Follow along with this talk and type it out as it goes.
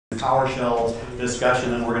PowerShell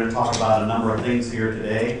discussion, and we're going to talk about a number of things here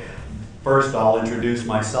today. First, I'll introduce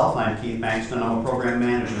myself. I'm Keith Bankston. I'm a program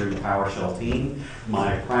manager in the PowerShell team.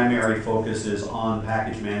 My primary focus is on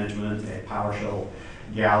package management at PowerShell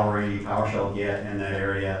Gallery, PowerShell Get, in that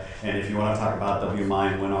area. And if you want to talk about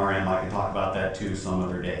WMI and WinRM, I can talk about that too some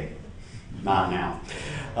other day. Not now.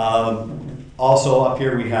 Also up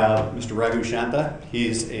here we have Mr. Raghu Shanta.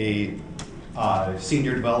 He's a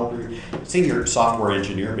senior software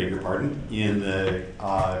engineer, beg your pardon, in the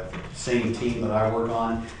same team that I work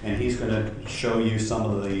on, and he's going to show you some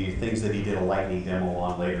of the things that he did a lightning demo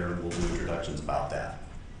on later, and we'll do introductions about that.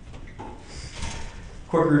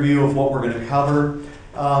 Quick review of what we're going to cover.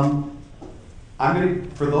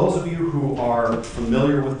 For those of you who are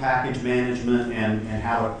familiar with package management and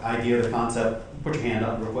have an idea of the concept, put your hand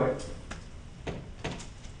up real quick.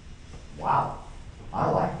 Wow. I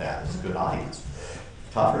like that. It's a good audience.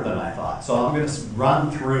 Tougher than I thought. So I'm going to run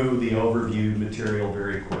through the overview material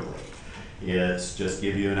very quickly. It's just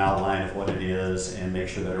give you an outline of what it is and make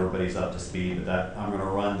sure that everybody's up to speed. But I'm going to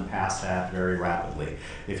run past that very rapidly.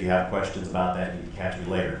 If you have questions about that, you can catch me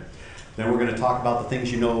later. Then we're going to talk about the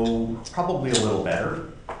things you know probably a little better.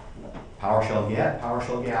 PowerShell Get,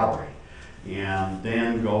 PowerShell Gallery. And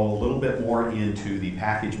then go a little bit more into the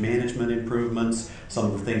package management improvements, some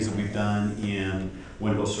of the things that we've done in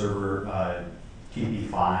Windows Server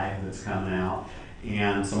TP5 that's coming out,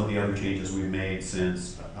 and some of the other changes we've made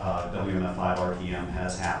since WMF5 RTM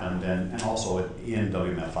has happened, and also in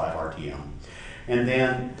WMF5 RTM. And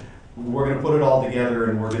then we're going to put it all together,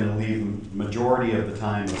 and we're going to leave the majority of the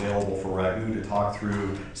time available for Raghu to talk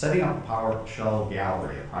through setting up a PowerShell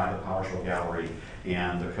Gallery, a private PowerShell Gallery,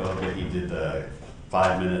 and the code that he did the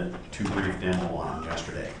 5-minute, too brief demo on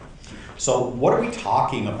yesterday. So what are we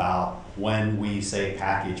talking about when we say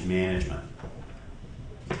package management?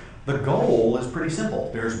 The goal is pretty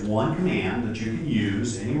simple. There's one command that you can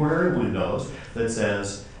use anywhere in Windows that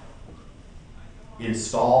says,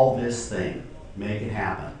 install this thing, make it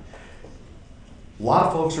happen. A lot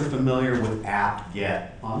of folks are familiar with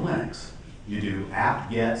apt-get on Linux. You do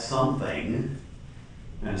apt-get something,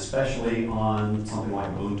 and especially on something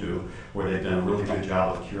like Ubuntu, where they've done a really good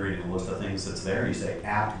job of curating a list of things that's there. You say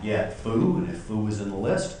apt-get foo, and if foo is in the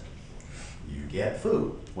list, you get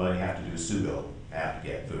foo. Well, you have to do sudo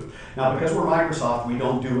apt-get foo. Now, because we're Microsoft, we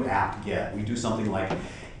don't do apt-get. We do something like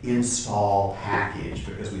install package,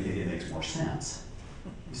 because we think it makes more sense.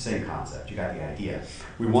 Same concept, you got the idea.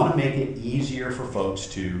 We want to make it easier for folks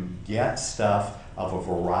to get stuff of a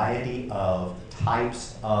variety of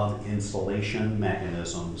types of installation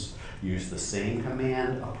mechanisms, use the same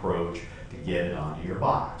command approach to get it onto your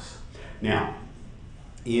box. Now,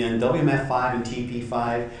 in WMF5 and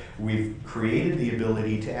TP5, we've created the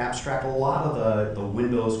ability to abstract a lot of the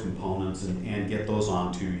Windows components and get those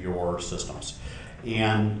onto your systems.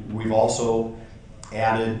 And we've also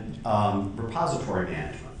added repository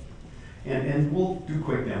management. And we'll do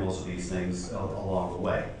quick demos of these things along the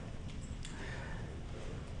way.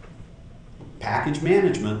 Package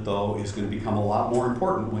management, though, is going to become a lot more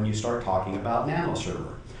important when you start talking about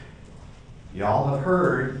NanoServer. Y'all have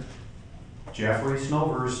heard Jeffrey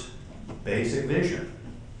Snover's basic vision.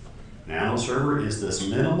 NanoServer is this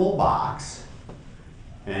minimal box,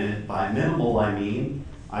 and by minimal I mean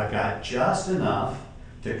I've got just enough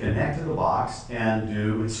to connect to the box and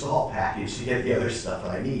do install package to get the other stuff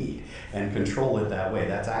I need and control it that way.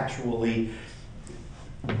 That's actually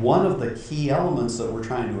one of the key elements that we're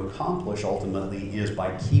trying to accomplish ultimately is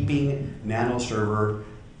by keeping NanoServer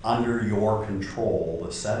under your control,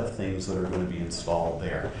 the set of things that are going to be installed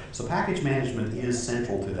there. So package management is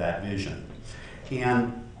central to that vision.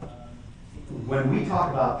 And when we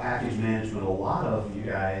talk about package management, a lot of you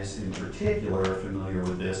guys in particular are familiar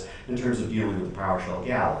with this in terms of dealing with the PowerShell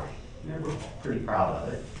Gallery. And we're pretty proud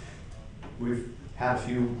of it. We've had a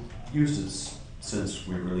few uses since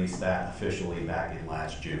we released that officially back in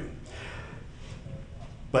last June.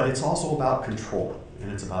 But it's also about control,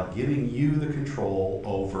 and it's about giving you the control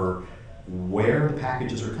over where the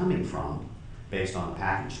packages are coming from based on the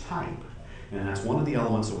package type. And that's one of the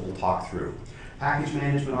elements that we'll talk through. Package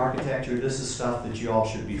management architecture, this is stuff that you all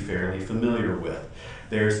should be fairly familiar with.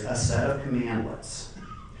 There's a set of commandlets.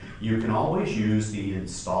 You can always use the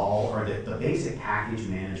install or the basic package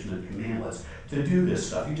management commandlets to do this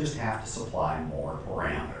stuff. You just have to supply more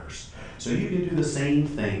parameters. So you can do the same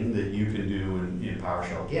thing that you can do in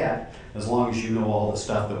PowerShell Get as long as you know all the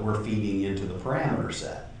stuff that we're feeding into the parameter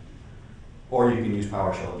set. Or you can use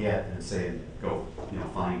PowerShell Get and say, go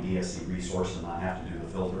find DSC resource and not have to do the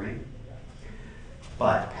filtering.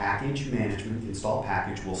 But package management, install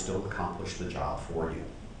package will still accomplish the job for you.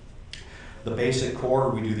 The basic core,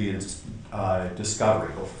 we do the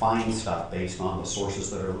discovery, or find stuff based on the sources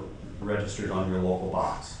that are registered on your local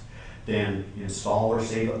box. Then install or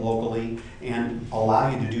save it locally and allow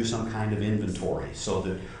you to do some kind of inventory so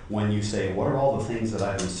that when you say, what are all the things that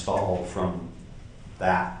I've installed from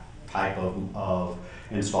that type of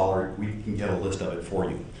installer, we can get a list of it for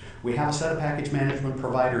you. We have a set of package management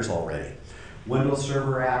providers already. Windows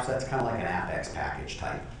Server apps, that's kind of like an AppX package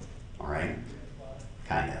type, all right?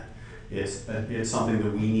 Kind of. It's something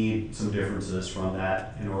that we need some differences from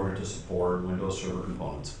that in order to support Windows Server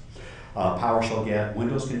components. PowerShell get,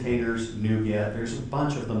 Windows containers, NuGet, there's a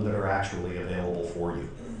bunch of them that are actually available for you.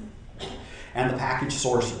 And the package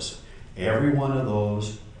sources. Every one of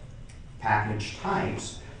those package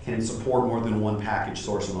types can support more than one package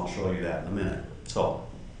source, and I'll show you that in a minute. So,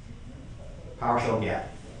 PowerShell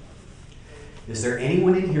get. Is there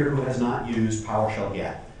anyone in here who has not used PowerShell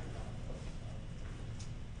get?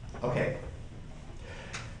 Okay.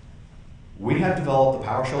 We have developed the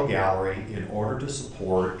PowerShell gallery in order to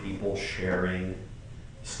support people sharing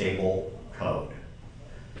stable code.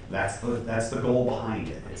 That's the goal behind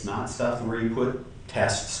it. It's not stuff where you put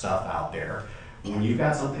test stuff out there. When you've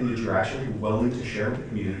got something that you're actually willing to share with the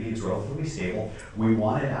community, it's relatively stable, we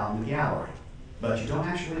want it out in the gallery. But you don't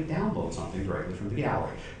actually download something directly from the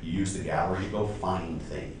gallery. You use the gallery to go find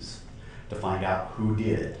things, to find out who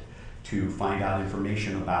did it, to find out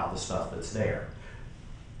information about the stuff that's there.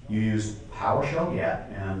 You use PowerShell get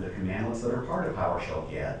and the commandlets that are part of PowerShell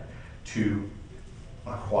get to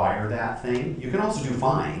acquire that thing. You can also do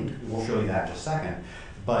find, we'll show you that in just a second,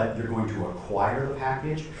 but you're going to acquire the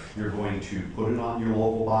package, you're going to put it on your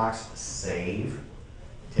local box, save,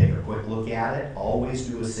 take a quick look at it, always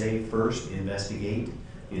do a save first, investigate,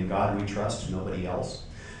 in God we trust, nobody else.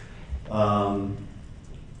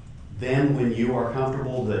 Then when you are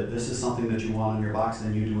comfortable that this is something that you want in your box,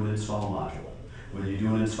 then you do an install module. When you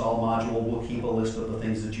do an install module, we'll keep a list of the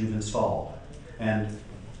things that you've installed, and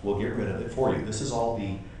we'll get rid of it for you. This is all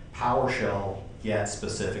the PowerShell get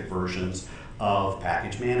specific versions of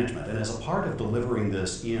package management. And as a part of delivering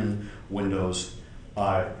this in Windows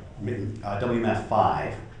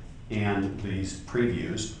WMF5 and these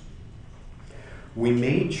previews, we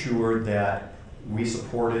made sure that we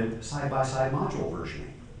supported side-by-side module versioning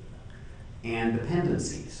and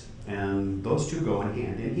dependencies, and those two go in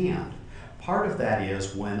hand. Part of that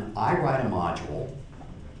is when I write a module,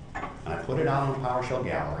 and I put it out on a PowerShell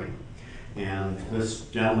gallery, and this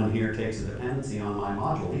gentleman here takes a dependency on my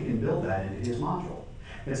module, he can build that into his module.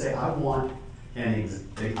 And say, I want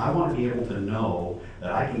to be able to know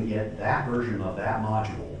that I can get that version of that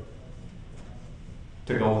module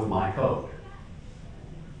to go with my code.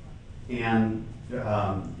 And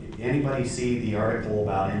anybody see the article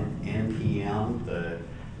about NPM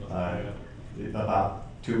about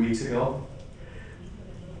 2 weeks ago?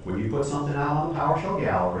 When you put something out on the PowerShell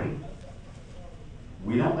gallery,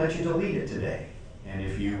 we don't let you delete it today. And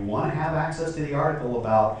if you want to have access to the article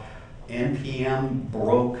about NPM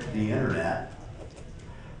broke the internet,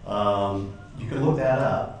 you can look that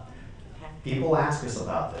up. People ask us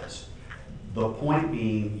about this. The point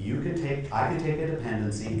being, I can take a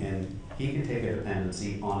dependency and he can take a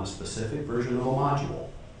dependency on a specific version of a module.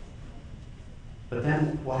 But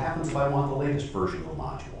then what happens if I want the latest version of a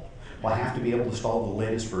module? Well, I have to be able to install the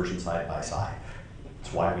latest version side by side.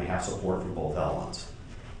 That's why we have support for both elements.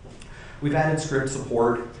 We've added script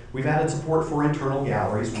support. We've added support for internal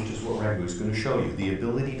galleries, which is what Raghu's going to show you. The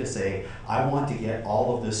ability to say, I want to get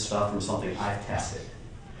all of this stuff from something I've tested.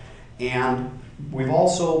 And we've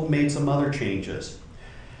also made some other changes.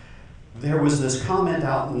 There was this comment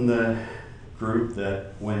out in the group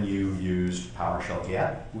that when you used PowerShell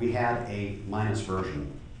get, we had a -version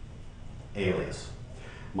alias.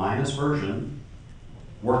 -version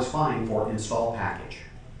works fine for install package.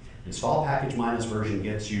 Install package -version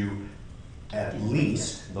gets you at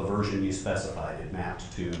least the version you specified. It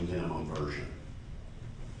mapped to minimum version.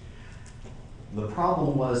 The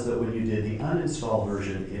problem was that when you did the uninstall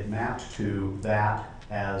version, it mapped to that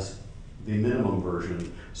as the minimum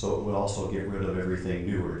version, so it would also get rid of everything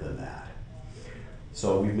newer than that.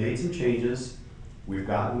 So we've made some changes, we've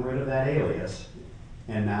gotten rid of that alias,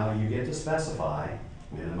 and now you get to specify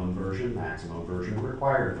minimum version, maximum version,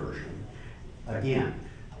 required version. Again,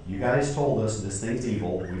 you guys told us this thing's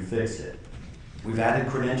evil, we fixed it. We've added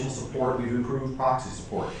credential support, we've improved proxy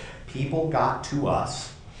support. People got to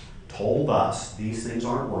us, told us these things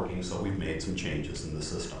aren't working, so we've made some changes in the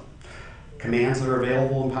system. Commands that are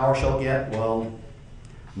available in PowerShell get, well,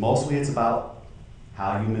 mostly it's about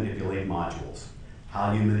how you manipulate modules,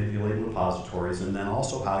 how you manipulate repositories, and then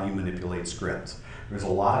also how you manipulate scripts. There's a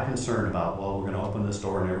lot of concern about, well, we're going to open this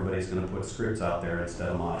door and everybody's going to put scripts out there instead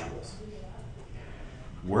of modules.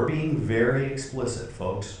 We're being very explicit,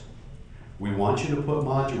 folks. We want you to put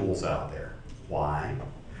modules out there. Why?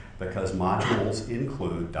 Because modules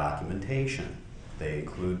include documentation. They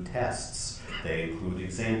include tests. They include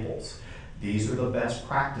examples. These are the best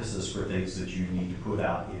practices for things that you need to put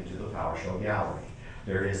out into the PowerShell gallery.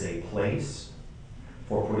 There is a place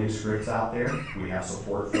for putting scripts out there. We have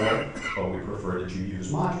support for it, but we prefer that you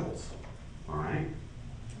use modules. All right?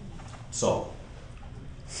 So,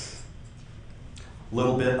 a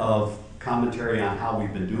little bit of commentary on how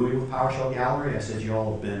we've been doing with PowerShell Gallery. I said you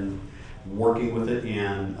all have been working with it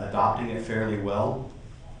and adopting it fairly well.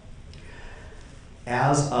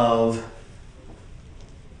 As of,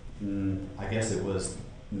 I guess it was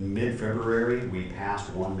mid-February, we passed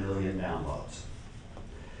 1 million downloads.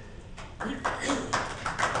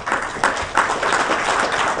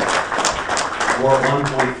 We're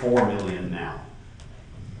 1.4 million now.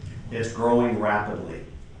 It's growing rapidly.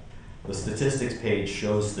 The statistics page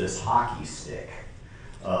shows this hockey stick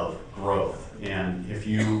of growth. And if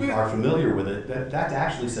you are familiar with it, that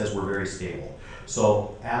actually says we're very stable.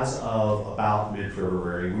 So as of about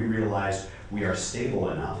mid-February, we realized we are stable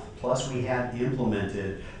enough. Plus we had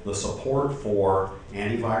implemented the support for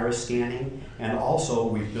antivirus scanning, and also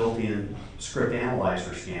we've built in script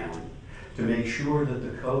analyzer scanning to make sure that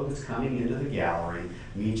the code that's coming into the gallery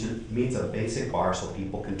meets a basic bar so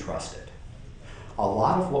people can trust it. A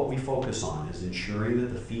lot of what we focus on is ensuring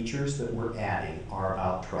that the features that we're adding are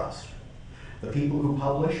about trust. The people who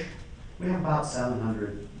publish, we have about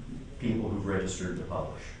 700 people who've registered to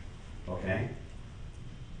publish, okay?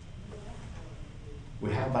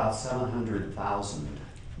 We have about 700,000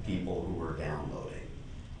 people who are downloading.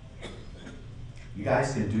 You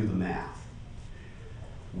guys can do the math.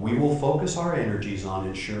 We will focus our energies on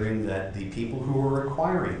ensuring that the people who are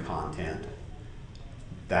acquiring content,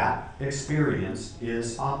 that experience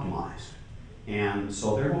is optimized. And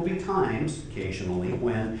so there will be times, occasionally,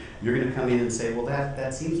 when you're going to come in and say, well,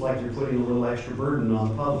 that seems like you're putting a little extra burden on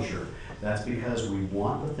the publisher. That's because we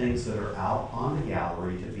want the things that are out on the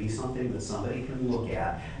gallery to be something that somebody can look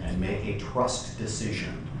at and make a trust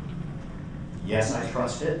decision. Yes, I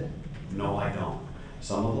trust it. No, I don't.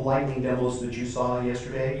 Some of the lightning demos that you saw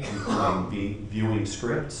yesterday, including viewing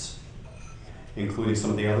scripts, including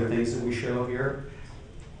some of the other things that we show here,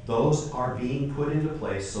 those are being put into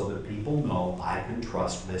place so that people know I can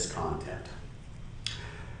trust this content.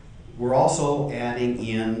 We're also adding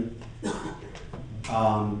in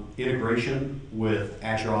integration with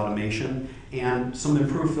Azure Automation and some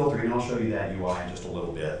improved filtering. I'll show you that UI in just a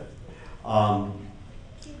little bit.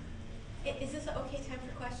 Is this an okay time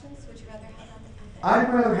for questions? Would you rather have them at the end?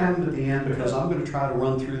 I'd rather have them at the end because I'm going to try to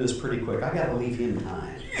run through this pretty quick. I got to leave you in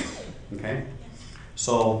time. Okay?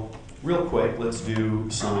 So, real quick, let's do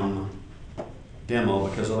some demo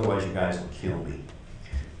because otherwise you guys will kill me.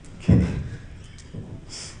 Okay.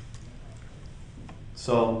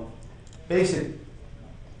 So, basic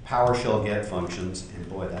PowerShell get functions, and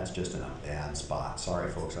boy, that's just in a bad spot.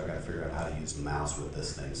 Sorry, folks, I've got to figure out how to use the mouse with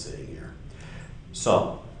this thing sitting here.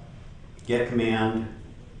 So, get command.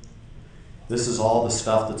 This is all the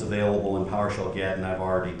stuff that's available in PowerShell get, and I've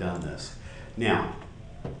already done this. Now,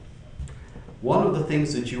 one of the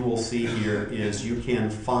things that you will see here is you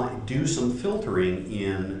can do some filtering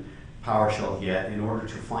in PowerShell get in order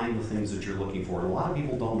to find the things that you're looking for. And a lot of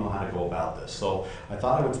people don't know how to go about this. So I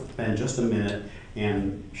thought I would spend just a minute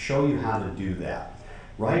and show you how to do that.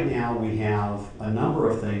 Right now we have a number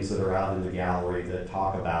of things that are out in the gallery that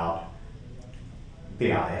talk about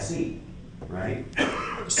the ISE, right?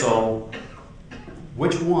 So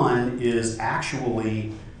which one is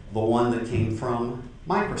actually the one that came from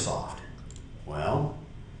Microsoft? Well,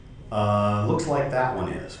 looks like that one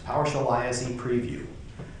is PowerShell ISE Preview.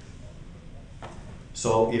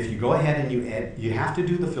 So if you go ahead and you have to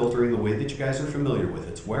do the filtering the way that you guys are familiar with.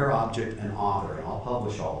 It's where object and author, and I'll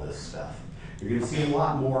publish all this stuff. You're going to see a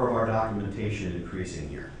lot more of our documentation increasing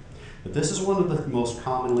here. But this is one of the most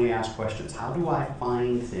commonly asked questions. How do I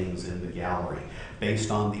find things in the gallery based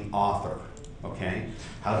on the author? Okay?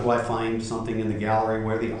 How do I find something in the gallery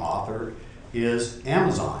where the author is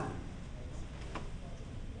Amazon?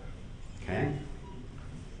 Okay?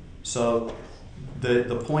 So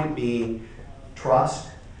the point being, trust.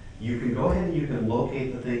 You can go ahead and you can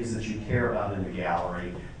locate the things that you care about in the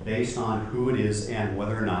gallery based on who it is and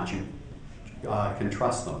whether or not you can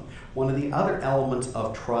trust them. One of the other elements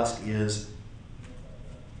of trust is,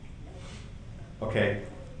 okay,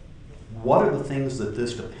 what are the things that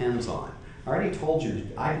this depends on? I already told you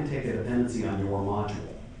I can take a dependency on your module.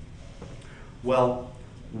 Well,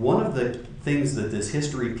 one of the things that this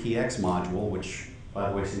history PX module, which by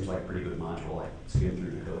the way seems like a pretty good module, I skimmed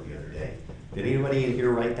through the code the other day. Did anybody in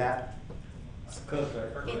here write that? It's Kirk.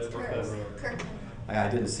 I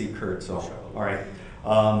didn't see Kurt, so, all right.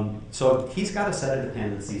 So he's got a set of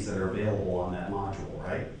dependencies that are available on that module,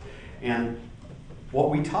 right? And what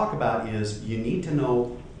we talk about is you need to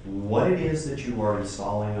know what it is that you are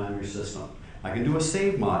installing on your system. I can do a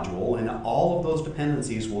save module, and all of those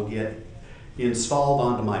dependencies will get installed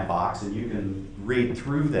onto my box, and you can read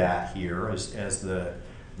through that here as the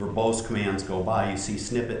verbose commands go by. You see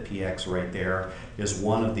snippet px right there is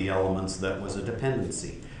one of the elements that was a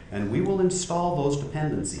dependency. And we will install those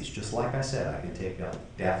dependencies. Just like I said, I can take a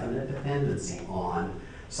definite dependency on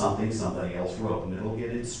something somebody else wrote, and it'll get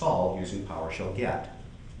installed using PowerShell get.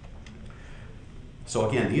 So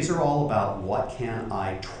again, these are all about what can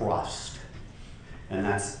I trust. And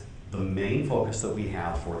that's the main focus that we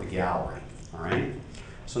have for the gallery, all right?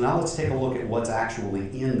 So now let's take a look at what's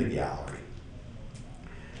actually in the gallery.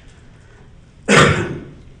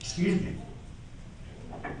 Excuse me.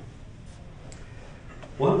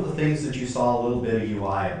 One of the things that you saw a little bit of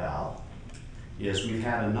UI about is we've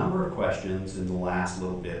had a number of questions in the last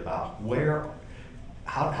little bit about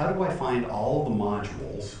how do I find all of the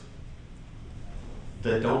modules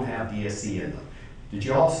that don't have DSC in them? Did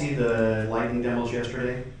you all see the lightning demos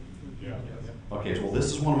yesterday? Yeah. Okay, well this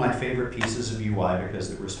is one of my favorite pieces of UI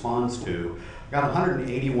because it responds to, I've got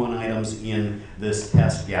 181 items in this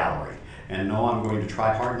test gallery. And no, I'm going to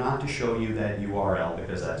try hard not to show you that URL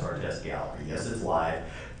because that's our test gallery. Yes, it's live.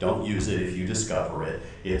 Don't use it if you discover it.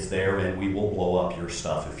 It's there and we will blow up your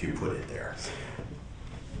stuff if you put it there.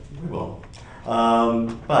 We will.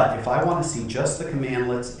 But if I want to see just the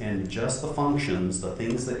commandlets and just the functions, the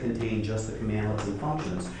things that contain just the commandlets and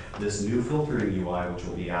functions, this new filtering UI, which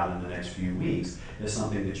will be out in the next few weeks, is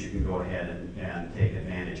something that you can go ahead and take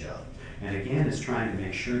advantage of. And again, it's trying to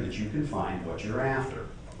make sure that you can find what you're after,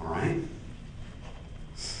 all right?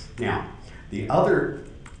 Now, the other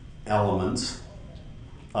elements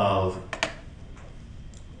of,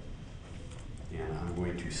 and I'm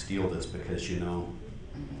going to steal this because you know,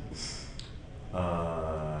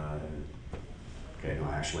 okay, no,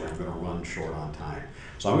 actually I'm going to run short on time.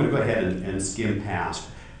 So I'm going to go ahead and skim past.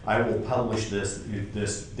 I will publish this.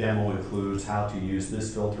 This demo includes how to use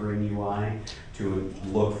this filtering UI to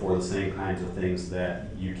look for the same kinds of things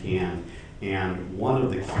that you can. And one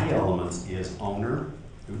of the key elements is owner.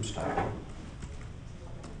 Oops, typo.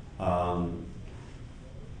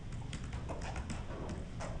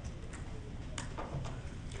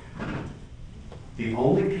 The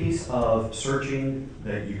only piece of searching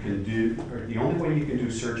that you can do, or the only way you can do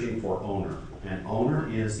searching for owner, and owner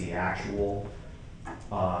is the actual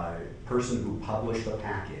person who published the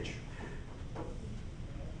package,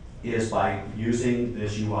 is by using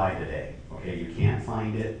this UI today. Okay, you can't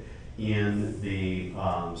find it in the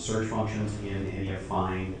search functions in any of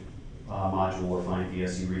find module or find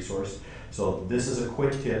DSC resource. So this is a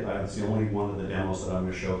quick tip. It's the only one of the demos that I'm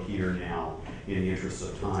going to show here now in the interest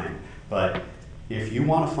of time. But if you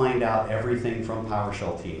want to find out everything from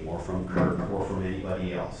PowerShell team or from Kirk or from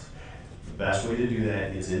anybody else, the best way to do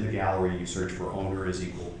that is in the gallery. You search for owner is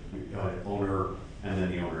equal owner and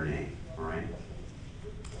then the owner name. All right.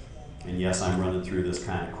 And yes, I'm running through this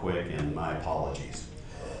kind of quick, and my apologies.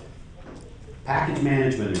 Package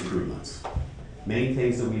management improvements. Main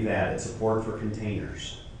things that we've added: support for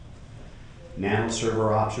containers. Nano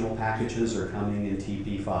server optional packages are coming in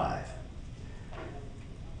TP5.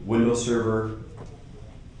 Windows Server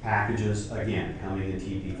packages, again, coming in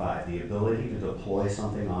TP5. The ability to deploy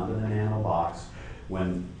something onto the Nano box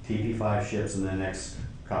when TP5 ships in the next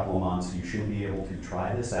couple of months, you should be able to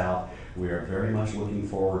try this out. We are very much looking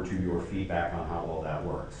forward to your feedback on how well that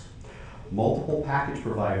works. Multiple package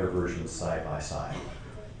provider versions side by side.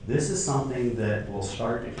 This is something that will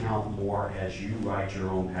start to count more as you write your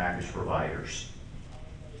own package providers.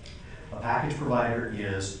 A package provider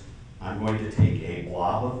is, I'm going to take a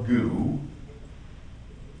blob of goo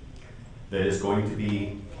that is going to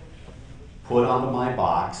be put onto my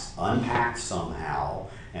box, unpacked somehow,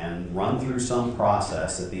 and run through some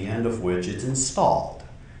process at the end of which it's installed,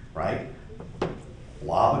 right?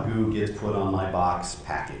 Blob of goo gets put on my box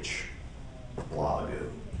package. Blob of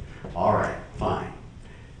goo. All right, fine.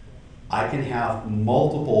 I can have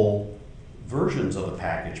multiple versions of a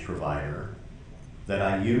package provider that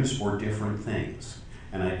I use for different things.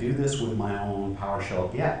 And I do this with my own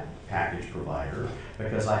PowerShell get package provider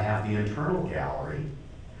because I have the internal gallery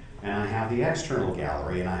and I have the external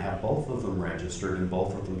gallery, and I have both of them registered and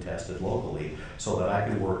both of them tested locally so that I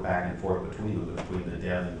can work back and forth between them, between the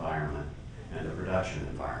dev environment and the production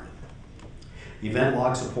environment. Event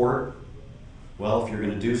log support, Well, if you're going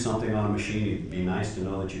to do something on a machine, it'd be nice to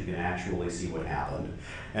know that you can actually see what happened.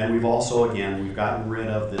 And we've also, again, we've gotten rid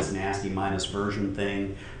of this nasty minus version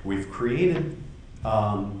thing. We've created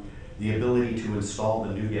the ability to install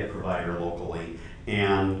the NuGet provider locally,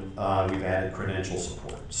 and we've added credential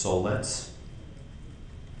support. So let's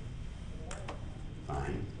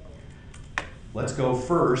go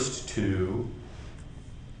first to,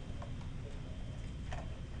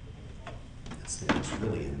 this thing is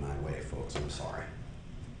really in my way, folks, I'm sorry.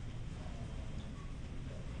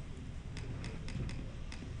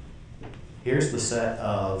 Here's the set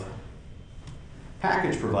of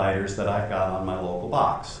package providers that I've got on my local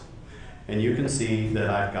box. And you can see that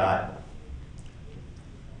I've got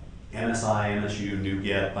MSI, MSU,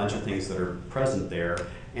 NuGet, a bunch of things that are present there,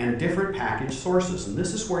 and different package sources. And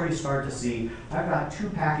this is where you start to see, I've got 2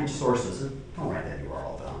 package sources. Don't write that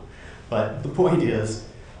URL down. But the point is,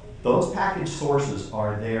 those package sources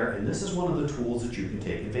are there, and this is one of the tools that you can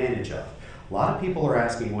take advantage of. A lot of people are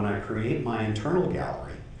asking, when I create my internal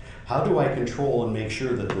gallery, how do I control and make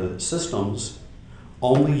sure that the systems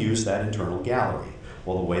only use that internal gallery?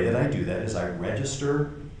 Well, the way that I do that is I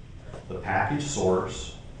register the package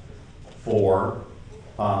source for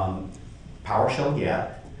PowerShell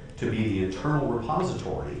Get to be the internal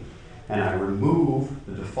repository, and I remove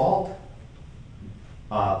the default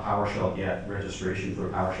PowerShell Get registration for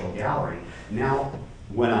PowerShell Gallery. Now,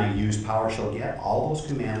 when I use PowerShell Get, all those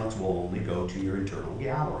commandlets will only go to your internal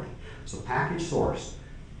gallery. So package source,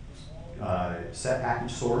 set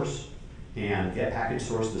package source, and get package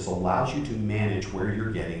source. This allows you to manage where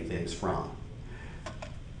you're getting things from.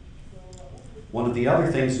 One of the other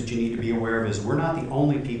things that you need to be aware of is we're not the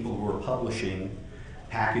only people who are publishing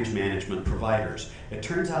package management providers. It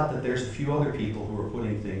turns out that there's a few other people who are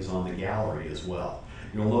putting things on the gallery as well.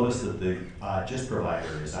 You'll notice that the GIST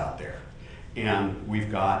provider is out there. And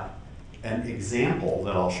we've got an example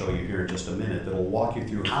that I'll show you here in just a minute that will walk you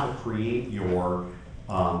through how to create your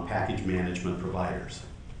package management providers.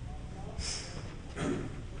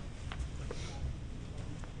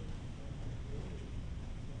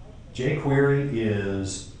 jQuery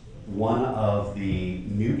is one of the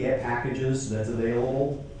NuGet packages that's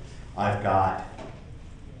available. I've got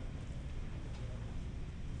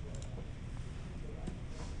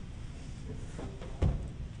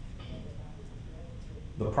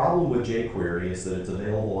the problem with jQuery is that it's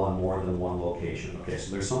available on more than one location. Okay,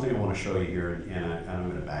 so there's something I want to show you here, and I'm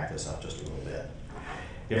going to back this up just a little bit.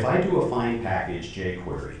 If I do a find package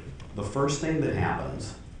jQuery, the first thing that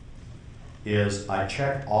happens is I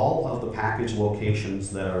check all of the package locations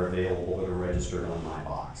that are available that are registered on my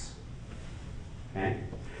box. Okay?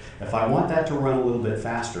 If I want that to run a little bit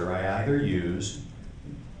faster, I either use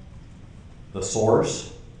the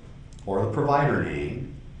source or the provider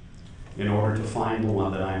name in order to find the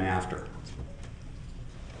one that I'm after.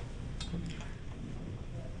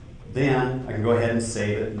 Then I can go ahead and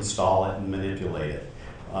save it, install it, and manipulate it.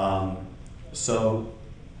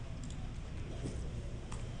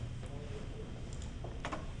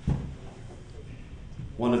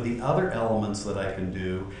 One of the other elements that I can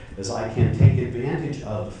do is I can take advantage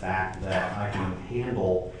of the fact that I can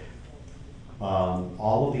handle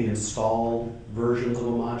all of the installed versions of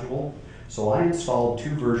a module. So I installed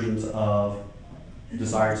 2 versions of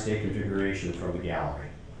desired state configuration from the gallery.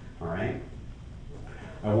 All right?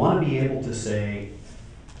 I want to be able to say,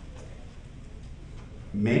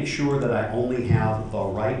 make sure that I only have the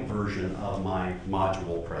right version of my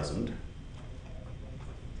module present.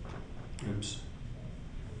 Oops.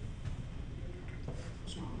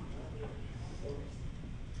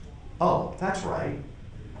 Oh, that's right.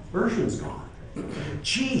 Version's gone.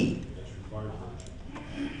 Gee.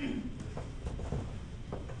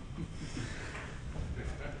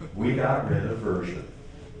 We got rid of version.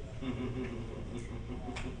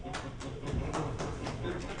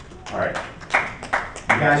 All right.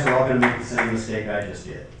 You guys are all going to make the same mistake I just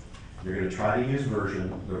did. You're going to try to use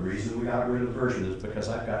version. The reason we got rid of version is because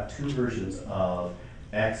I've got 2 versions of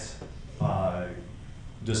X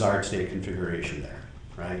desired state configuration there,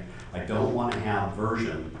 right? I don't want to have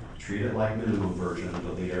version, treat it like minimum version, and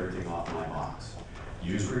delete everything off my box.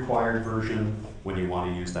 Use required version when you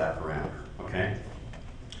want to use that parameter, okay?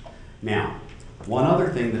 Now, one other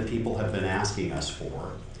thing that people have been asking us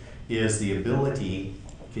for is the ability,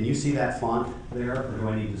 can you see that font there, or do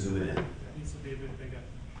I need to zoom it in? It needs to be a bit bigger.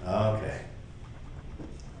 Okay.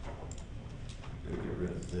 I'm going to get rid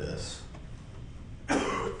of this.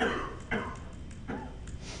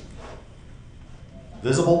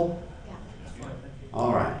 Visible? Yeah.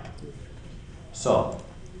 All right. So,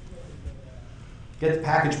 get the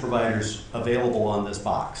package providers available on this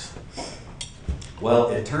box. Well,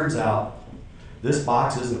 it turns out This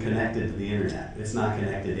box isn't connected to the internet. It's not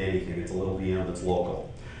connected to anything. It's a little VM that's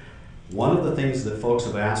local. One of the things that folks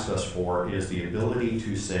have asked us for is the ability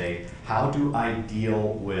to say, how do I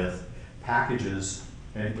deal with packages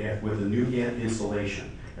with a NuGet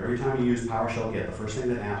installation? Every time you use PowerShell Get, the first thing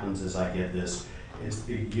that happens is I get this,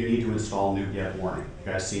 you need to install NuGet warning.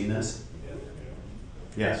 You guys seen this?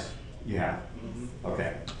 Yes, you have.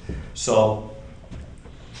 Okay. So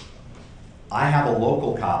I have a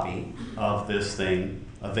local copy of this thing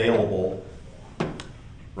available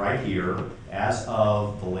right here as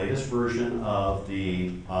of the latest version of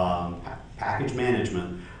the package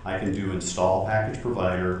management. I can do install package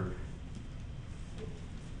provider,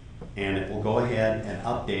 and it will go ahead and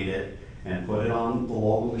update it and put it on the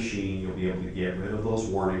local machine. You'll be able to get rid of those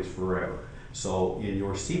warnings forever. So in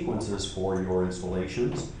your sequences for your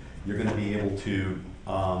installations, you're going to be able to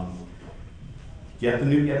get the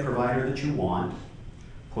NuGet provider that you want,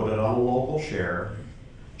 put it on a local share,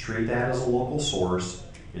 treat that as a local source,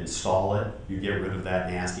 install it, you get rid of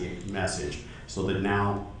that nasty message. So that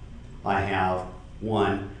now I have,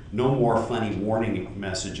 one, no more funny warning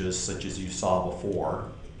messages such as you saw before,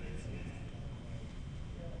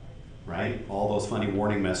 right? All those funny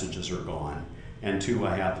warning messages are gone. And two,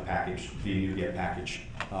 I have the package, the NuGet package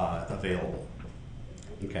available.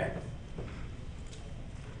 Okay.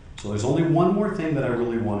 So there's only one more thing that I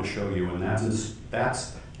really want to show you, and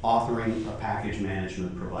that's authoring a package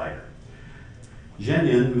management provider.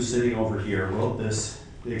 Zhenyan, who's sitting over here, wrote this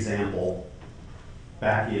example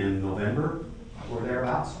back in November or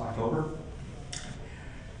thereabouts, October.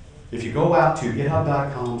 If you go out to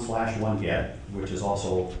github.com/oneget, which is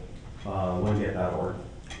also oneget.org,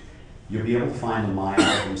 you'll be able to find the My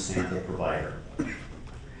Item sample provider.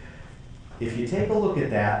 If you take a look at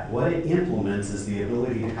that, what it implements is the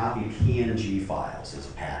ability to copy PNG files as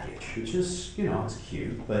a package, which is, you know, it's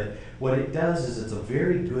cute, but what it does is it's a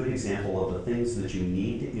very good example of the things that you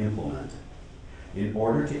need to implement in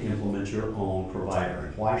order to implement your own provider.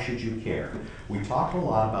 And why should you care? We talked a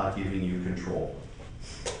lot about giving you control.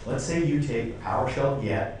 Let's say you take PowerShell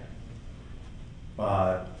Get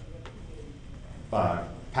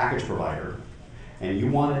package provider, and you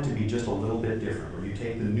want it to be just a little bit different, or you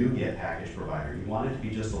take the NuGet package provider, you want it to be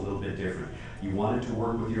just a little bit different. You want it to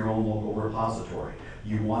work with your own local repository.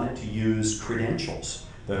 You want it to use credentials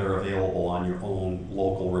that are available on your own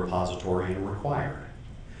local repository and required.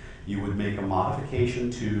 You would make a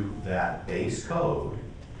modification to that base code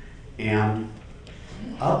and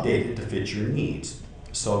update it to fit your needs.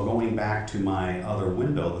 So going back to my other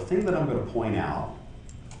window, the thing that I'm going to point out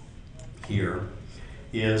here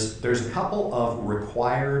is there's a couple of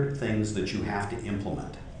required things that you have to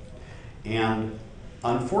implement. And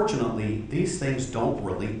unfortunately, these things don't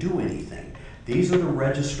really do anything. These are the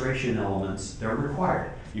registration elements. They're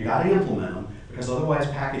required. You got to implement them, because otherwise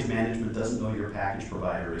package management doesn't know your package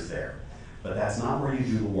provider is there. But that's not where you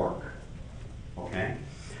do the work, okay?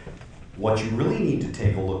 What you really need to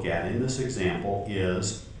take a look at in this example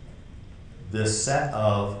is this set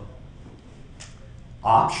of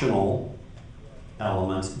optional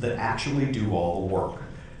elements that actually do all the work.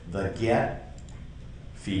 The get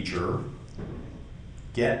feature,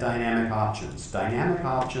 get dynamic options. Dynamic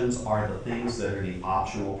options are the things that are the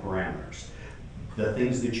optional parameters, the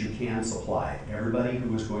things that you can supply. Everybody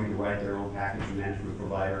who is going to write their own package management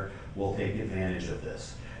provider will take advantage of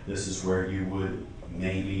this. This is where you would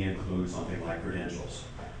maybe include something like credentials.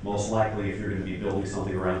 Most likely, if you're going to be building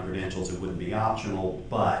something around credentials, it wouldn't be optional,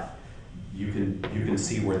 but you can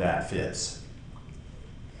see where that fits.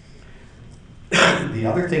 The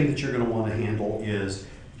other thing that you're going to want to handle is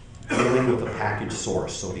dealing with the package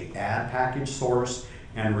source. So the add package source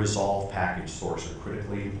and resolve package source are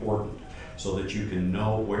critically important so that you can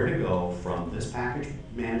know where to go from this package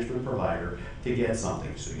management provider to get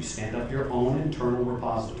something. So you stand up your own internal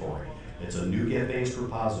repository. It's a NuGet-based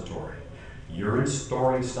repository. You're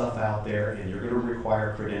storing stuff out there, and you're going to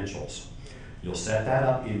require credentials. You'll set that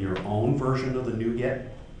up in your own version of the NuGet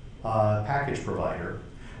package provider.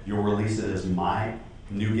 You'll release it as my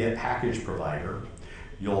NuGet package provider.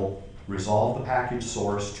 You'll resolve the package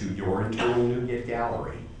source to your internal NuGet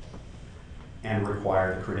gallery and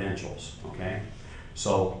require the credentials, okay?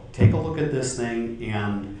 So take a look at this thing,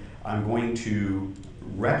 and I'm going to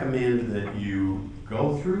recommend that you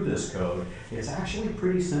go through this code. It's actually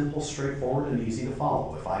pretty simple, straightforward, and easy to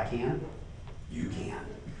follow. If I can, you can.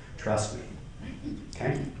 Trust me,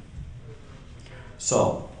 okay?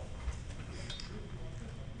 So,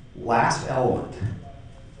 last element,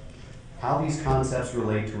 how these concepts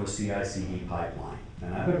relate to a CI/CD pipeline.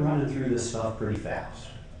 And I've been running through this stuff pretty fast.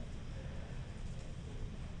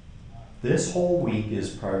 This whole week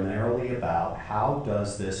is primarily about how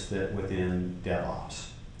does this fit within DevOps.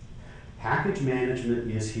 Package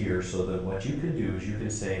management is here so that what you can do is you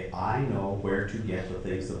can say, I know where to get the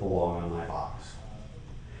things that belong on my box.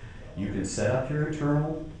 You can set up your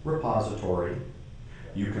internal repository.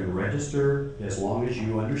 You can register as long as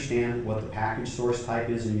you understand what the package source type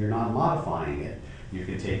is and you're not modifying it. You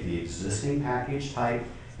can take the existing package type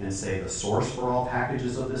and say the source for all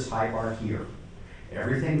packages of this type are here.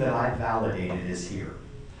 Everything that I've validated is here.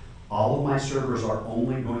 All of my servers are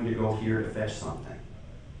only going to go here to fetch something.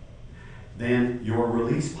 Then your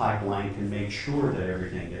release pipeline can make sure that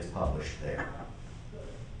everything gets published there.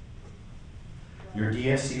 Your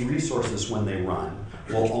DSC resources, when they run,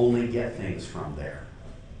 will only get things from there.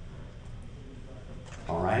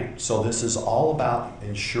 All right? So this is all about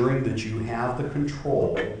ensuring that you have the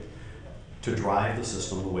control to drive the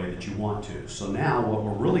system the way that you want to. So now what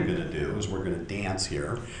we're really going to do is we're going to dance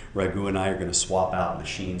here. Raghu and I are going to swap out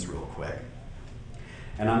machines real quick.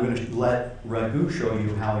 And I'm going to let Raghu show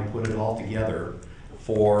you how he put it all together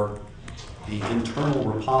for the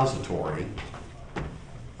internal repository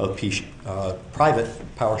of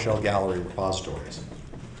private PowerShell gallery repositories.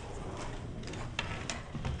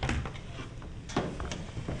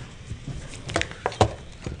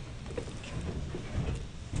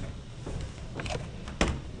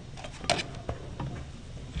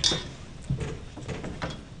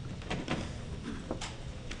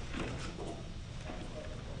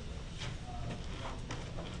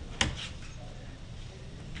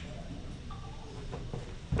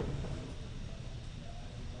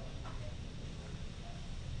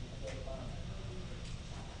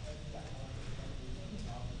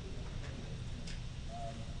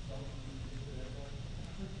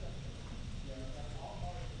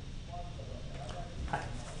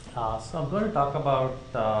 So I'm going to talk about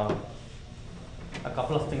a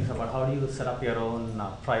couple of things about how do you set up your own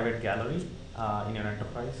private gallery in your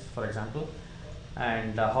enterprise, for example,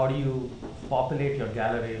 and how do you populate your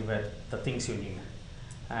gallery with the things you need,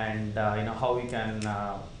 and how you can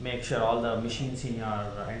make sure all the machines in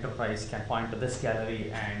your enterprise can point to this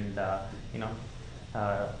gallery and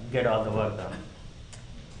get all the work done.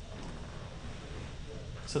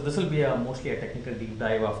 So this will be mostly a technical deep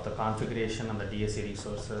dive of the configuration and the DSC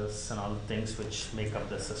resources and all the things which make up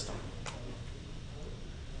the system.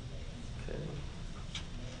 Okay.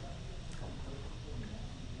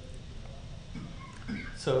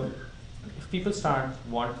 So if people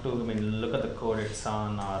want to look at the code, it's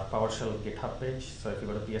on our PowerShell GitHub page. So if you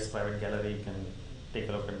go to PS Private Gallery, you can take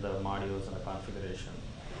a look at the modules and the configuration.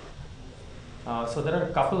 So there are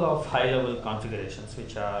a couple of high-level configurations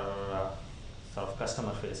which are sort of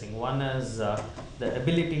customer facing. One is the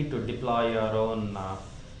ability to deploy your own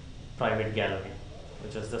private gallery,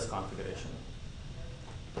 which is this configuration.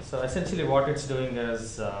 So essentially what it's doing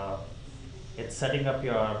is it's setting up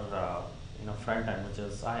your front end, which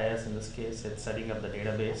is IIS in this case. It's setting up the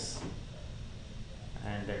database,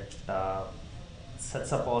 and it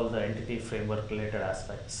sets up all the entity framework related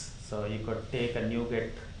aspects. So you could take a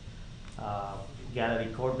NuGet gallery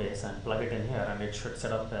code base and plug it in here, and it should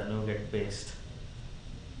set up a NuGet based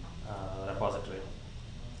repository.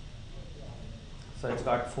 So it's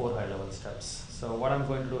got 4 high-level steps. So what I'm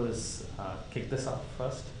going to do is kick this up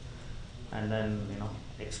first, and then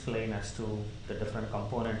explain as to the different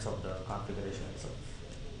components of the configuration itself.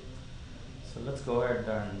 So let's go ahead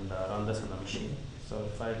and run this on the machine. So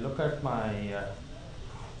if I look at my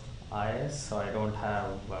IIS, so I don't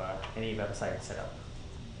have any website set up.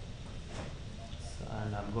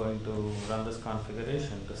 And I'm going to run this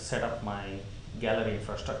configuration to set up my gallery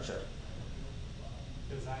infrastructure.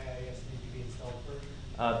 Does IIS need to be installed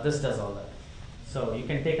first? This does all that. So you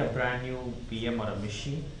can take a brand new VM or a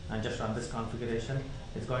machine and just run this configuration.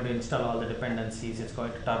 It's going to install all the dependencies. It's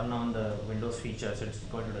going to turn on the Windows features. It's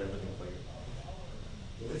going to do everything for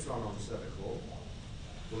you. Will it run on server core?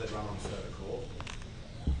 Will it run on server core?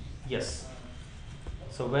 Yes.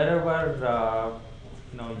 So wherever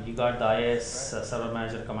you got the IIS server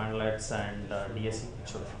manager commandlets and DSC, it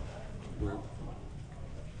should run.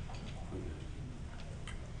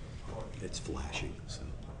 It's flashing, so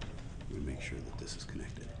we make sure that this is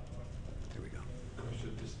connected. There we go.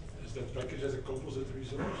 Is that package as a composite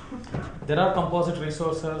resource? There are composite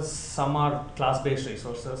resources, some are class-based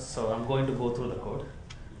resources, so I'm going to go through the code.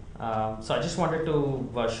 So I just wanted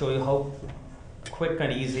to show you how quick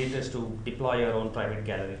and easy it is to deploy your own private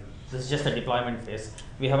gallery. This is just the deployment phase.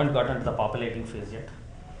 We haven't gotten to the populating phase yet.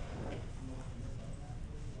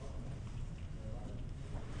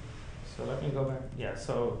 So let me go back. Yeah,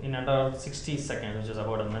 so in under 60 seconds, which is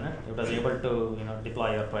about a minute, it was able to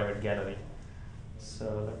deploy your private gallery. So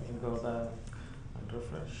let me go back and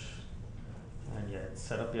refresh. And yeah,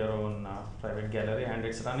 set up your own private gallery, and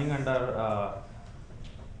it's running under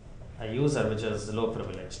a user which is low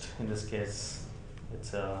privileged. In this case,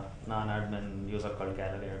 it's a non-admin user called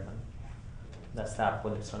gallery admin. That's the app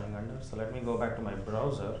pool it's running under. So let me go back to my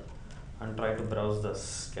browser and try to browse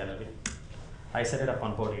this gallery. I set it up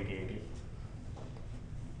on port 8080.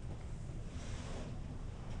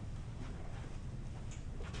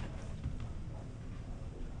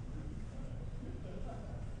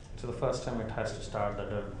 So the first time it has to start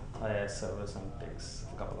the IIS service and takes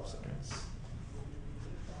a couple of seconds.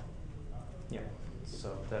 Yeah,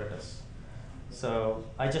 so there it is. So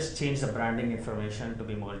I just changed the branding information to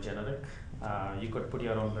be more generic. You could put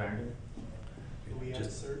your own branding. Do we have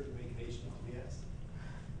cert to make it HTTPS?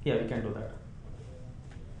 Yeah, we can do that.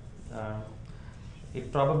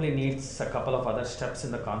 It probably needs a couple of other steps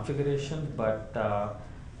in the configuration, but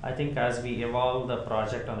I think as we evolve the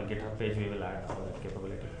project on the GitHub page, we will add all that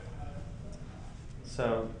capability.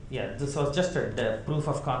 So yeah, this was just a proof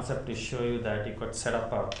of concept to show you that you could set up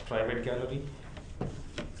a private gallery.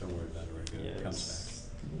 Don't worry about it, right here. It comes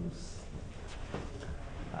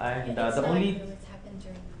And It's the not only new, it's happened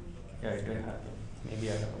during the week. yeah, it didn't happen. Maybe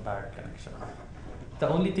I have a bad connection. The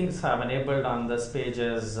only things I've enabled on this page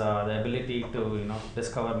is the ability to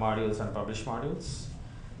discover modules and publish modules,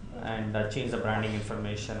 and change the branding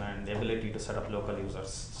information and the ability to set up local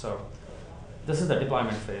users. So this is the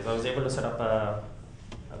deployment phase. I was able to set up a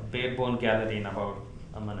bare bone gallery in about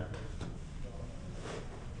a minute.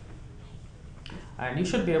 And you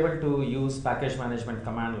should be able to use package management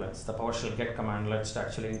commandlets, the PowerShell get commandlets, to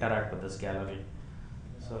actually interact with this gallery.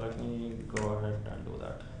 So let me go ahead and do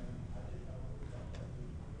that.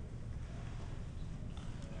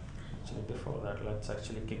 Actually, before that, let's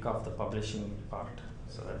actually kick off the publishing part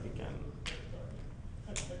so that we can.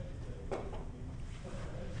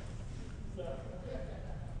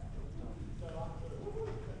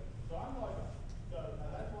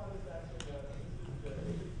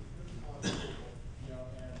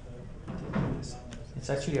 It's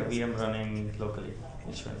actually a VM running locally.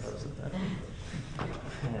 Which one does that?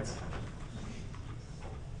 Yes.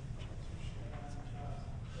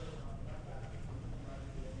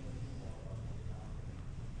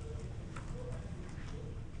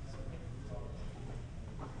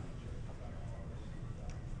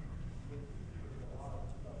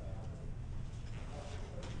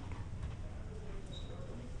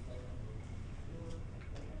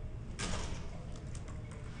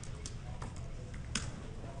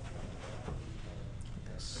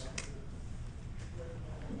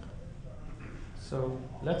 So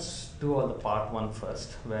let's do all the part one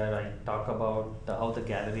first, where I talk about how the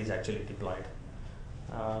gallery is actually deployed.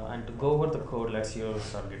 And to go over the code, let's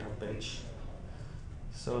use our GitHub page.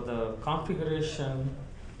 So the configuration.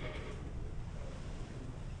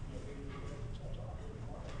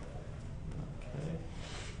 Okay.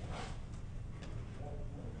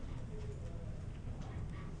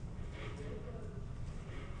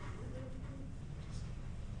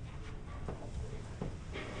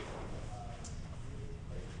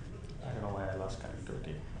 I don't know why I lost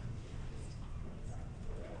connectivity.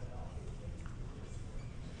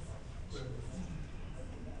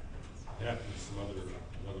 Yeah, some another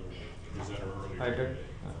presenter earlier. I did.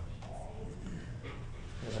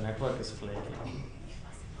 Yeah, the network is flaky.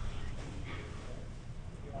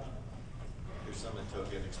 Your summit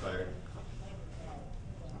token expired.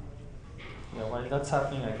 Yeah, while that's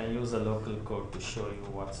happening, I can use the local code to show you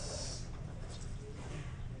what's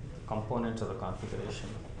components of the configuration.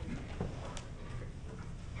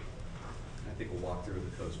 I think a walkthrough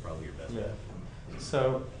of the code is probably your best. Yeah.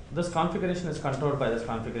 So this configuration is controlled by this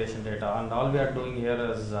configuration data, and all we are doing here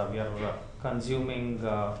is we are consuming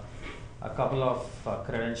a couple of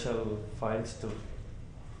credential files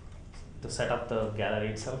to set up the gallery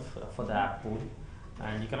itself for the app pool.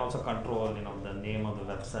 And you can also control, the name of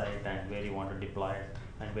the website and where you want to deploy it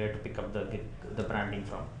and where to pick up the branding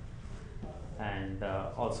from, and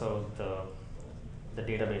also the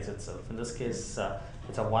database itself. In this case,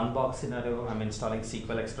 it's a one box scenario. I'm installing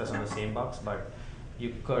SQL Express on the same box, but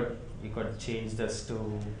you could change this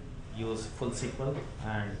to use full SQL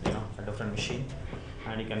and a different machine,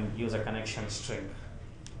 and you can use a connection string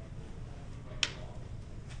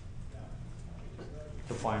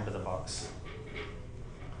to point to the box.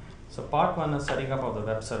 So part one is setting up of the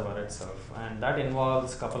web server itself, and that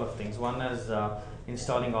involves a couple of things. One is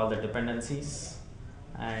installing all the dependencies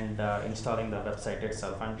and installing the website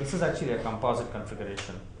itself, and this is actually a composite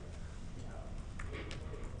configuration.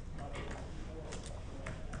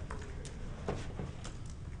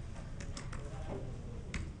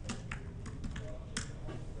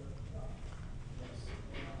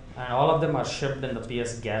 and all of them are shipped in the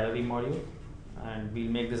PS Gallery module, and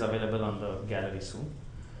we'll make this available on the gallery soon.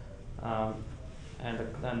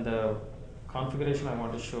 And the configuration I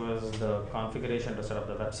want to show is the configuration to set up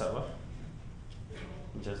the web server,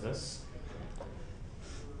 which is this.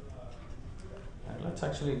 And let's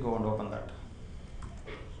actually go and open that.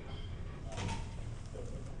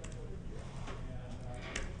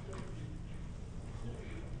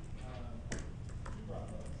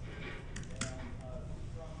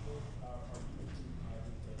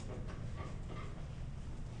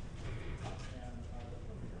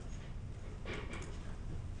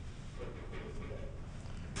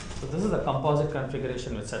 So this is the composite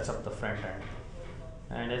configuration which sets up the front end.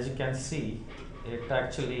 And as you can see, it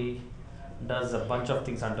actually does a bunch of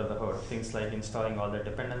things under the hood. Things like installing all the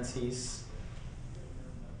dependencies,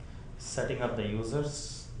 setting up the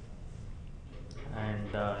users, and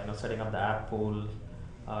setting up the app pool,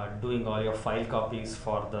 doing all your file copies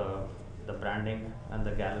for the branding and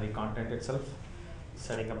the gallery content itself,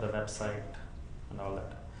 setting up the website and all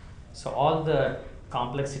that. So all the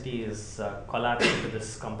complexity is collapsed into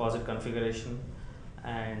this composite configuration,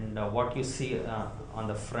 and what you see on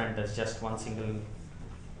the front is just one single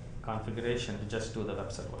configuration to just do the web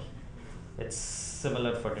server. It's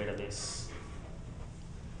similar for database.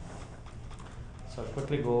 So I'll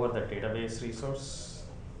quickly go over the database resource,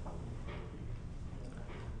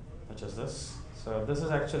 which is this. So this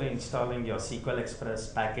is actually installing your SQL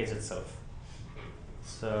Express package itself.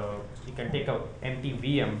 So you can take a empty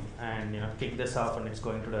VM and kick this off, and it's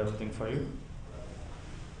going to do everything for you.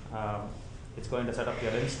 It's going to set up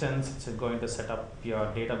your instance, it's going to set up your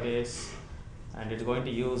database, and it's going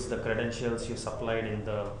to use the credentials you supplied in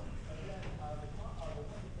the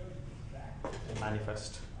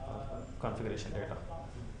manifest configuration data.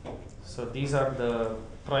 So these are the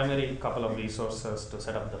primary couple of resources to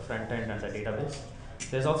set up the front end and the database.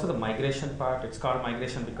 There's also the migration part. It's called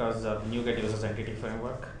migration because of NuGet uses entity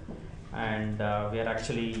framework, and we are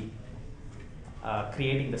actually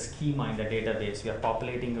creating the schema in the database. We are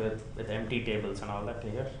populating with empty tables and all that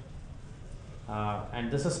here. And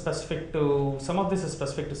this is specific to, some of this is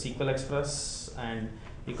specific to SQL Express, and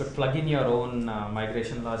you could plug in your own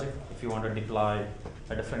migration logic if you want to deploy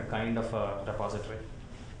a different kind of a repository,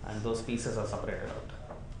 and those pieces are separated out.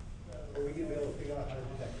 Are we going to be able to figure out how to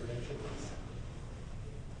do that credential piece?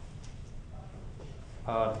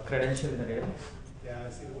 Credential in the database? Yeah, I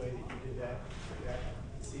see the way that you did that.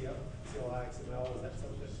 CLI, XML, is that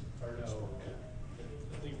something, or no?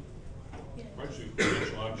 I think actually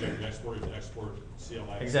credential object and export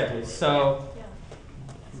CLI. Exactly. So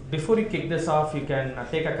before you kick this off, you can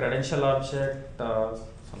take a credential object,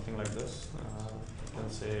 something like this. You can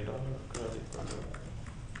say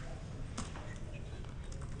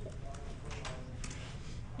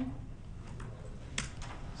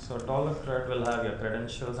so $cred will have your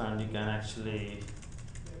credentials, and you can actually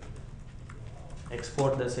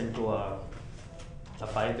export this into a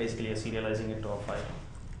file. Basically, you're serializing it to a file.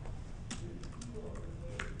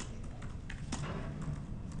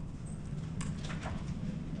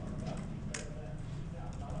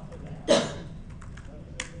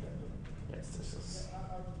 Yes, this is.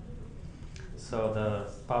 So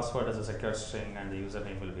the password is a secure string, and the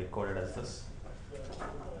username will be coded as this.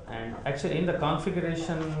 And actually, in the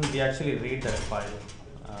configuration, we actually read that file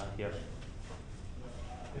here.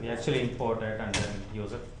 We actually import it and then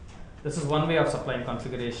use it. This is one way of supplying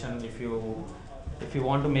configuration. If you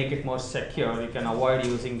want to make it more secure, you can avoid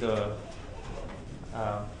using the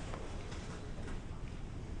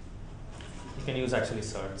you can use actually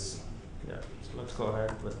certs. Yeah. So let's go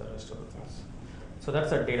ahead with the rest of the things. So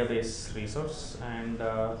that's a database resource, and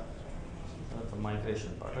the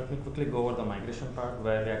migration part. Let me quickly go over the migration part,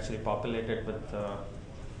 where we actually populate it with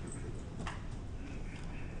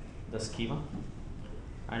the schema,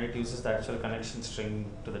 and it uses the actual connection string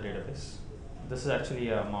to the database. This is actually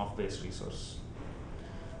a MOF-based resource.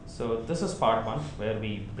 So this is part one, where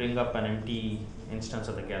we bring up an empty instance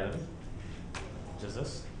of the gallery, which is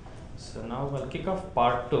this. So now we'll kick off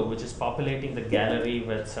part two, which is populating the gallery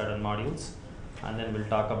with certain modules, and then we'll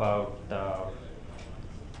talk about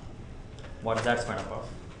what that's made up of.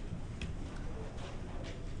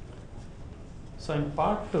 So in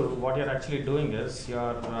part two, what you're actually doing is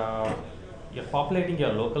you're populating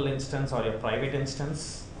your local instance or your private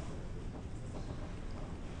instance.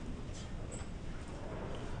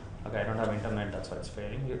 Okay, I don't have internet, that's why it's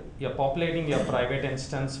failing. You're populating your private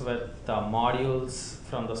instance with modules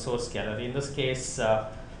from the source gallery. In this case,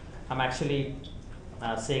 I'm actually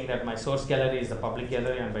saying that my source gallery is the public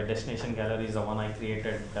gallery, and my destination gallery is the one I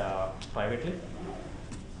created privately.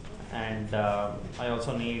 And I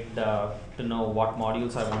also need to know what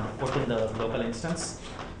modules I want to put in the local instance.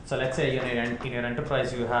 So let's say in your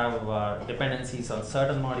enterprise you have dependencies on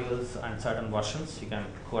certain modules and certain versions. You can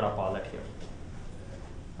code up all that here.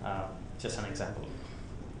 Just an example.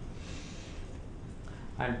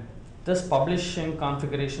 And this publishing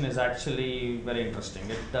configuration is actually very interesting.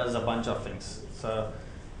 It does a bunch of things. So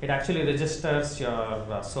it actually registers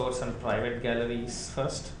your source and private galleries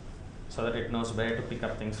first, so that it knows where to pick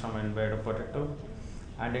up things from and where to put it to.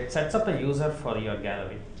 And it sets up a user for your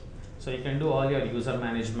gallery. So you can do all your user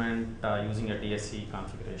management using a DSC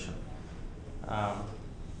configuration.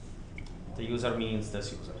 The user means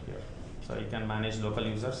this user here. So you can manage local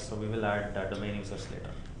users. So we will add domain users later.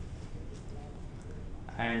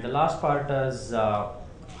 And the last part is the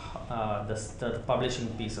publishing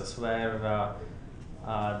pieces, where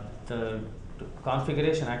the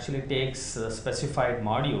configuration actually takes specified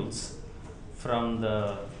modules from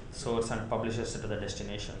the source and publishes it to the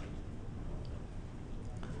destination.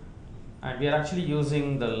 And we are actually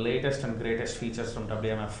using the latest and greatest features from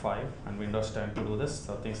WMF5 and Windows 10 to do this.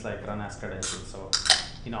 So things like run as credentials. So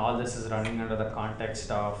all this is running under the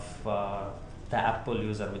context of the app pull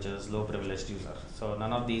user, which is low privileged user. So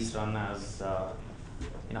none of these run as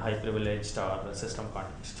high privileged or system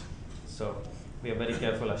context. So we are very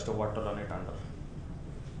careful as to what to run it under.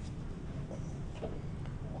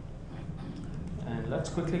 And let's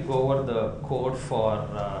quickly go over the code for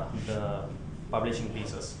the publishing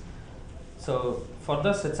pieces. So for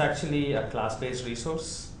this, it's actually a class-based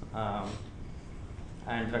resource, and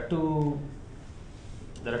there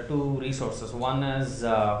are two resources. One is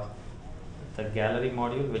the gallery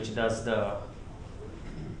module, which does the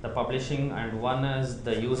publishing, and one is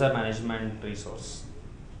the user management resource.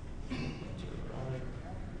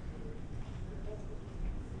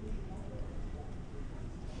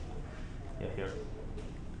 Yeah, here.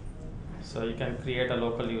 So you can create a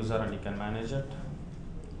local user and you can manage it.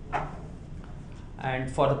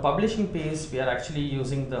 And for the publishing piece, we are actually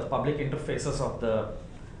using the public interfaces of the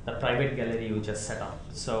private gallery you just set up.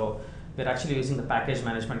 So we're actually using the package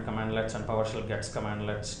management commandlets and PowerShell gets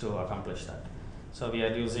commandlets to accomplish that. So we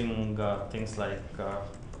are using things like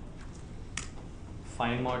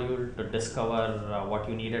find module to discover what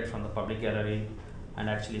you needed from the public gallery, and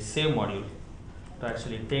actually save module to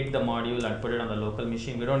actually take the module and put it on the local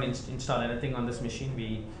machine. We don't install anything on this machine.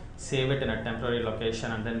 We save it in a temporary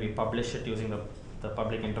location, and then we publish it using the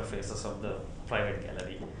public interfaces of the private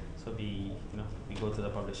gallery. So we go to the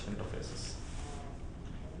published interfaces.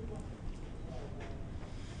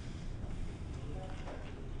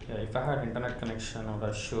 Yeah, if I had internet connection, I would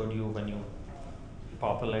have showed you when you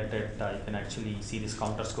populate it, you can actually see these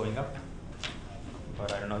counters going up.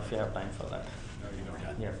 But I don't know if you have time for that. No, you don't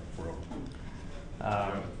yet. Yeah. We're open.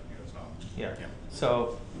 Yeah.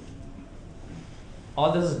 So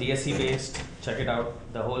all this is DSC based. Check it out.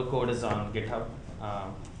 The whole code is on GitHub,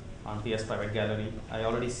 on PS Private Gallery. I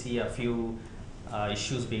already see a few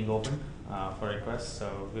issues being opened for requests,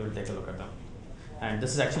 so we will take a look at them. And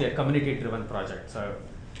this is actually a community-driven project. So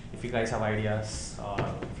if you guys have ideas or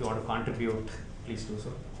if you want to contribute, please do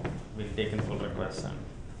so. We'll take in full requests. And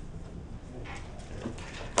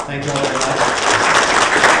Thank you all very much.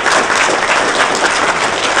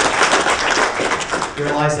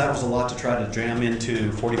 Realize that was a lot to try to jam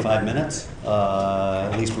into 45 minutes.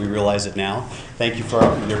 At least we realize it now. Thank you for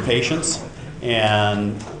your patience.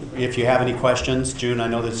 And if you have any questions, June, I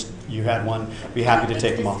know that you had one. Be happy to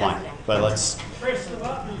take them offline. But let's.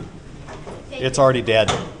 It's already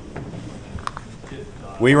dead.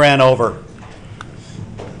 We ran over.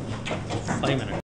 5 minutes.